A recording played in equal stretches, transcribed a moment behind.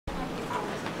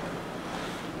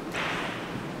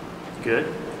Good?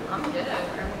 I'm good.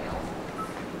 Everything else?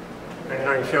 And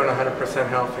are you feeling 100%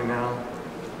 healthy now?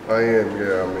 I am,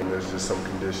 yeah. I mean, there's just some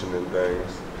conditioning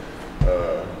things.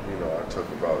 I took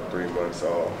about 3 months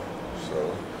off,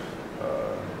 so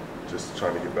just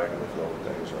trying to get back in the flow of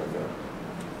things right now.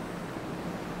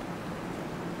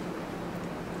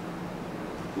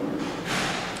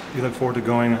 You look forward to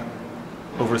going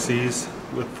overseas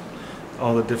with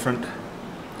all the different,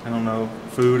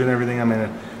 food and everything? I mean,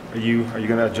 are you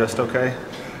going to adjust okay?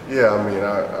 Yeah, I mean,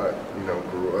 I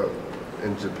grew up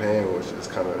in Japan, which is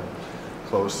kind of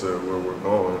close to where we're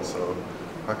going, so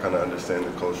I kind of understand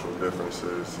the cultural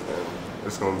differences, and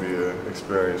it's going to be an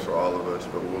experience for all of us,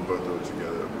 but we'll go through it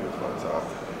together. It'll be a fun time.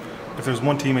 If there's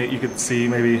one teammate you could see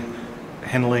maybe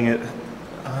handling it,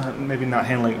 maybe not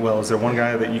handling it well, is there one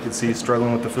guy that you could see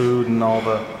struggling with the food and all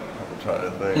the... I'm trying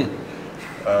to think.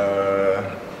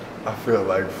 I feel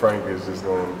like Frank is just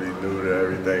going to be new to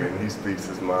everything, and he speaks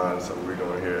his mind, so we're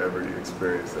going to hear every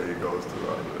experience that he goes through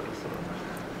out there.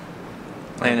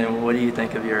 So. Landen, what do you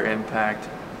think of your impact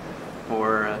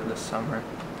for this summer?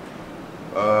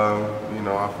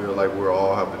 I feel like we'll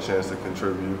all have a chance to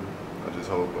contribute. I just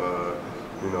hope, I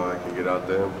can get out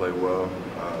there and play well.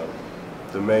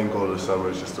 The main goal of the summer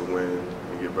is just to win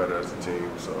and get better as a team,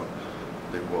 so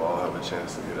I think we'll all have a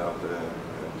chance to get out there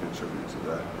and contribute to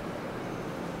that.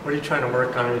 What are you trying to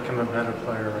work on to become a better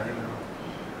player right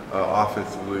now?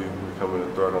 Offensively, becoming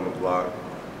a threat on the block.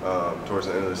 Towards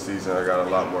the end of the season, I got a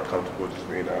lot more comfortable just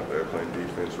being out there, playing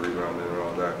defense, rebounding, and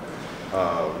all that.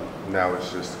 Now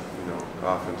it's just,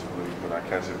 offensively, when I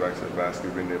catch it back to the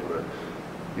basket, being able to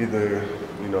either,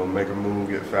 make a move,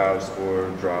 get fouled, score,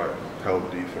 drive,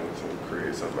 help defense, and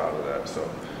create something out of that. So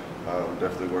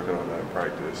definitely working on that in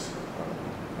practice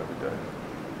every day.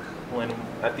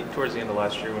 I think towards the end of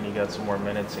last year when you got some more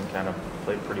minutes and kind of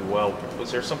played pretty well,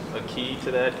 was there a key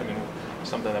to that? I mean,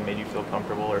 something that made you feel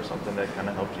comfortable or something that kind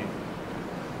of helped you?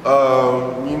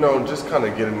 Just kind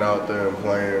of getting out there and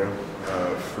playing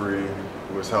free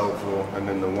was helpful. And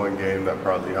then the one game that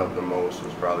probably helped the most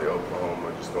was probably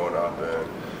Oklahoma, just going out there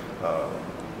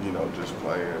and, just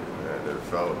playing. And it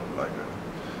felt like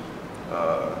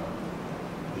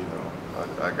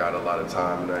I got a lot of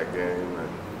time in that game and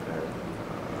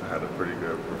had a pretty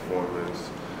good performance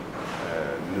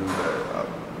and knew that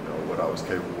what I was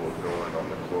capable of doing on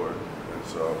the court, and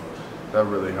so that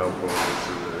really helped going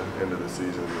into the end of the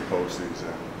season and the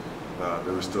postseason.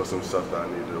 There was still some stuff that I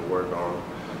needed to work on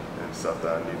and stuff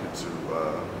that I needed to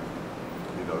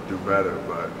do better,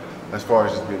 but as far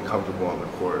as just being comfortable on the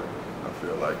court, I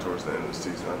feel like towards the end of the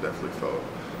season I definitely felt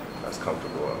as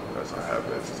comfortable as I have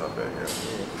been since I've been here.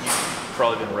 You've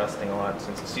probably been resting a lot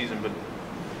since the season, but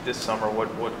this summer, what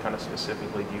kind of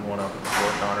specifically do you want to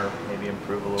work on or maybe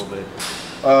improve a little bit?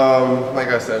 Like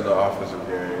I said, the offensive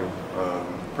game.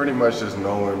 Pretty much just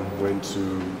knowing when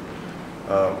to.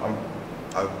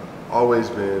 I've always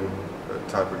been the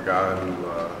type of guy who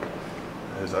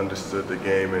has understood the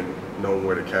game and known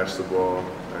where to catch the ball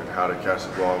and how to catch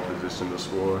the ball in position to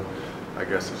score. I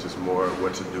guess it's just more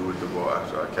what to do with the ball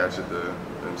after I catch it there.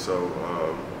 And so,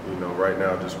 right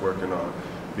now just working on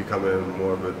becoming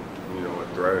more of a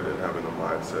threat and having a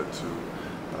mindset to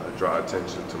draw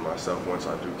attention to myself once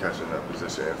I do catch in that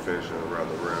position and finishing around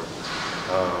the rim.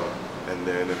 And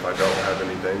then if I don't have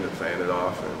anything, to fan it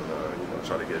off and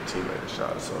try to get a teammate a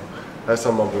shot. So that's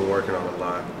something I've been working on a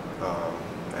lot.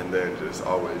 And then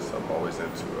I'm always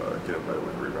into getting better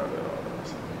with rebounding and all that.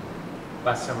 So.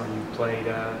 Last summer you played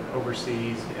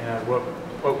overseas.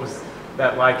 What was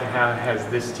that like, and how has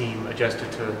this team adjusted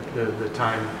to the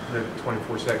time, the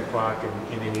 24-second clock,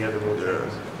 and any other rule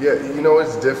changes? Yeah,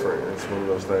 it's different. It's one of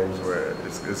those things where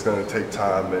it's going to take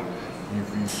time, and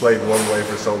you've played one way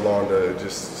for so long to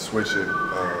just switch it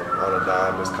on a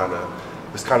dime.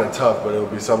 It's kind of tough, but it'll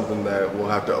be something that we'll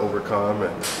have to overcome.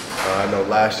 And I know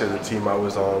last year the team I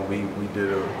was on, we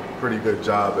did a pretty good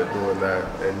job at doing that,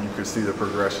 and you could see the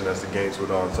progression as the games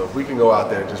went on. So if we can go out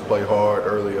there and just play hard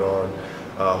early on.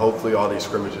 Hopefully all these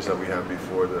scrimmages that we have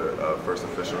before the first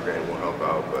official game will help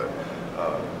out, but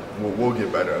we'll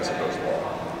get better as it goes along.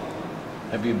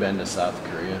 Have you been to South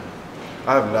Korea?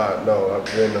 I have not, no. I've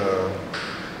been,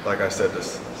 like I said, to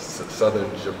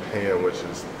southern Japan, which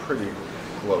is pretty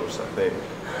close, I think,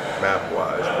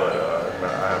 map-wise, but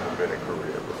I haven't been in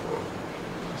Korea before.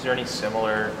 Is there any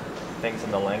similar things in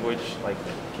the language? Like,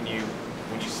 when you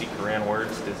see Korean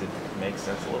words, does it make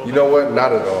sense a little bit? You know what?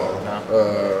 Not at all.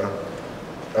 No?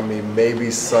 I mean,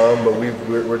 maybe some, but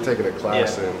we're taking a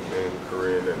class in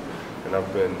Korean, and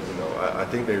I've been, I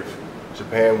think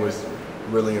Japan was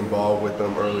really involved with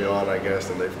them early on, I guess,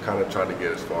 and they've kind of tried to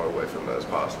get as far away from that as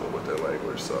possible with their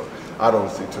language. So I don't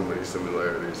see too many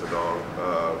similarities at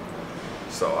all.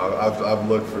 So I've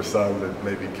looked for some that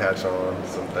maybe catch on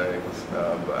some things,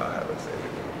 but I haven't seen anything.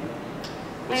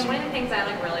 And one of the things I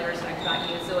like really respect about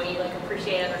you is the way you like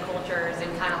appreciate other cultures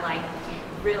and kind of like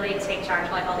really take charge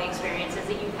of like all the experiences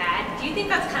that you've had. Do you think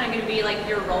that's kind of going to be like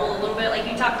your role a little bit? Like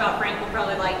you talked about Frank will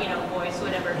probably like, you know, voice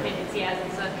whatever opinions he has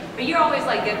and stuff, but you're always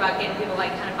like good about getting people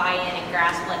like kind of buy in and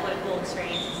grasp like what a cool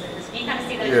experience this is. Do you kind of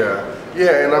see that?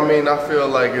 Yeah, and I mean, I feel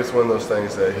like it's one of those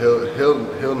things that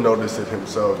he'll notice it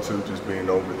himself too, just being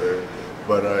over there.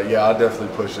 But yeah, I'll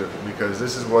definitely push it because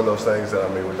this is one of those things that,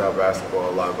 I mean, without basketball,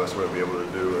 a lot of us wouldn't be able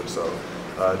to do. And so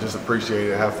just appreciate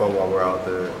it, have fun while we're out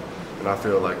there. And I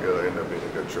feel like it'll end up being a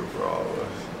good trip for all of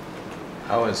us.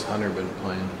 How has Hunter been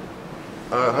playing?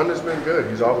 Hunter's been good.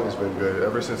 He's always been good.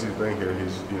 Ever since he's been here,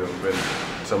 he's been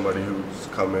somebody who's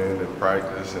come in and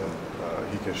practice,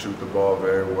 and he can shoot the ball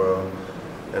very well.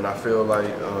 And I feel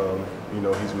like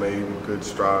he's made good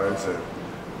strides, and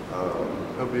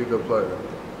he'll be a good player.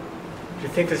 Do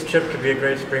you think this trip could be a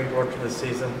great springboard for the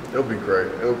season? It'll be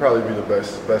great. It'll probably be the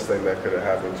best thing that could have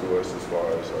happened to us as far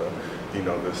as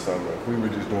this summer. If we were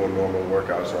just doing normal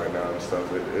workouts right now and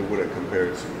stuff, it wouldn't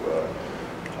compare to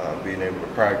being able to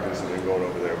practice and then going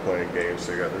over there and playing games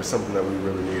together. It's something that we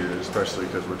really needed, especially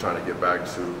because we're trying to get back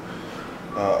to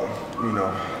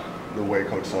the way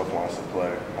Coach Self wants to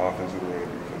play, offensively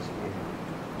and defensively.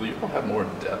 Will you all have more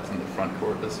depth in the front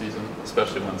court this season,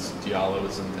 especially once Diallo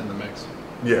is in the mix?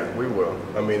 Yeah, we will.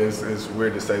 I mean, it's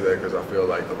weird to say that because I feel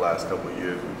like the last couple of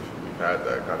years we've had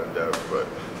that kind of depth, but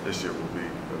this year will be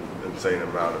an insane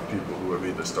amount of people who have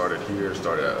either started here,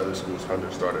 started at other schools. Hunter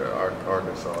started at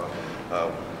Arkansas,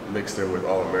 mixed in with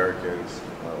All-Americans.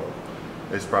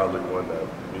 It's probably one that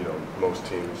most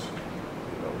teams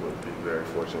would be very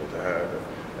fortunate to have,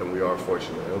 and we are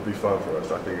fortunate. It'll be fun for us.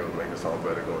 I think it'll make us all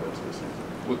better going into the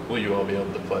season. Will you all be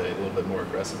able to play a little bit more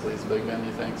aggressively as a big man,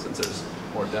 you think, since there's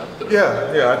more depth? Or?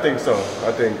 Yeah, I think so.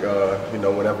 I think,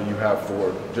 whenever you have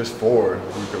just four,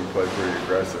 you can play pretty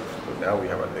aggressive. But now we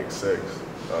have, I think, 6.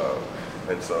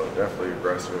 And so definitely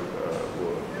aggressive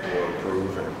will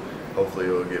improve, and hopefully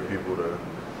it'll get people to,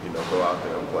 go out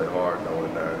there and play hard,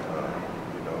 knowing that,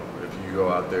 if you go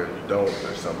out there and you don't,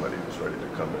 there's somebody who's ready to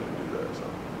come in and do that. So.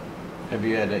 Have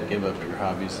you had to give up your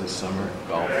hobbies this summer?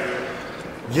 Golf?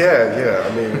 Yeah.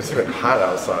 I mean, it's been hot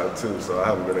outside too, so I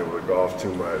haven't been able to golf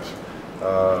too much.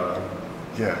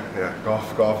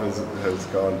 Golf has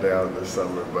gone down this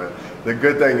summer, but the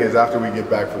good thing is after we get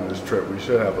back from this trip, we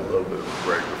should have a little bit of a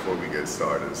break before we get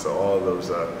started. So all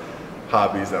those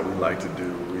hobbies that we like to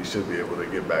do, we should be able to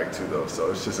get back to those.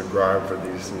 So it's just a grind for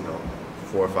these,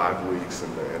 4 or 5 weeks,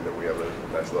 and then we have a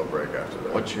nice little break after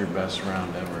that. What's your best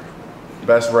round ever?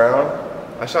 Best round?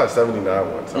 I shot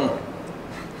 79 one time,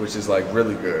 which is like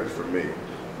really good for me.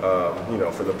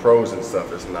 For the pros and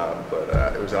stuff, it's not, but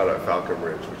it was out at Falcon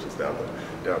Ridge, which is down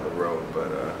the road.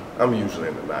 But I'm usually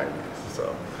in the 90s,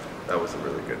 so that was a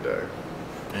really good day.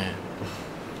 Yeah.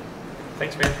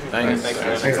 Thanks, man. Thanks.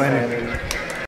 Thanks, Landon.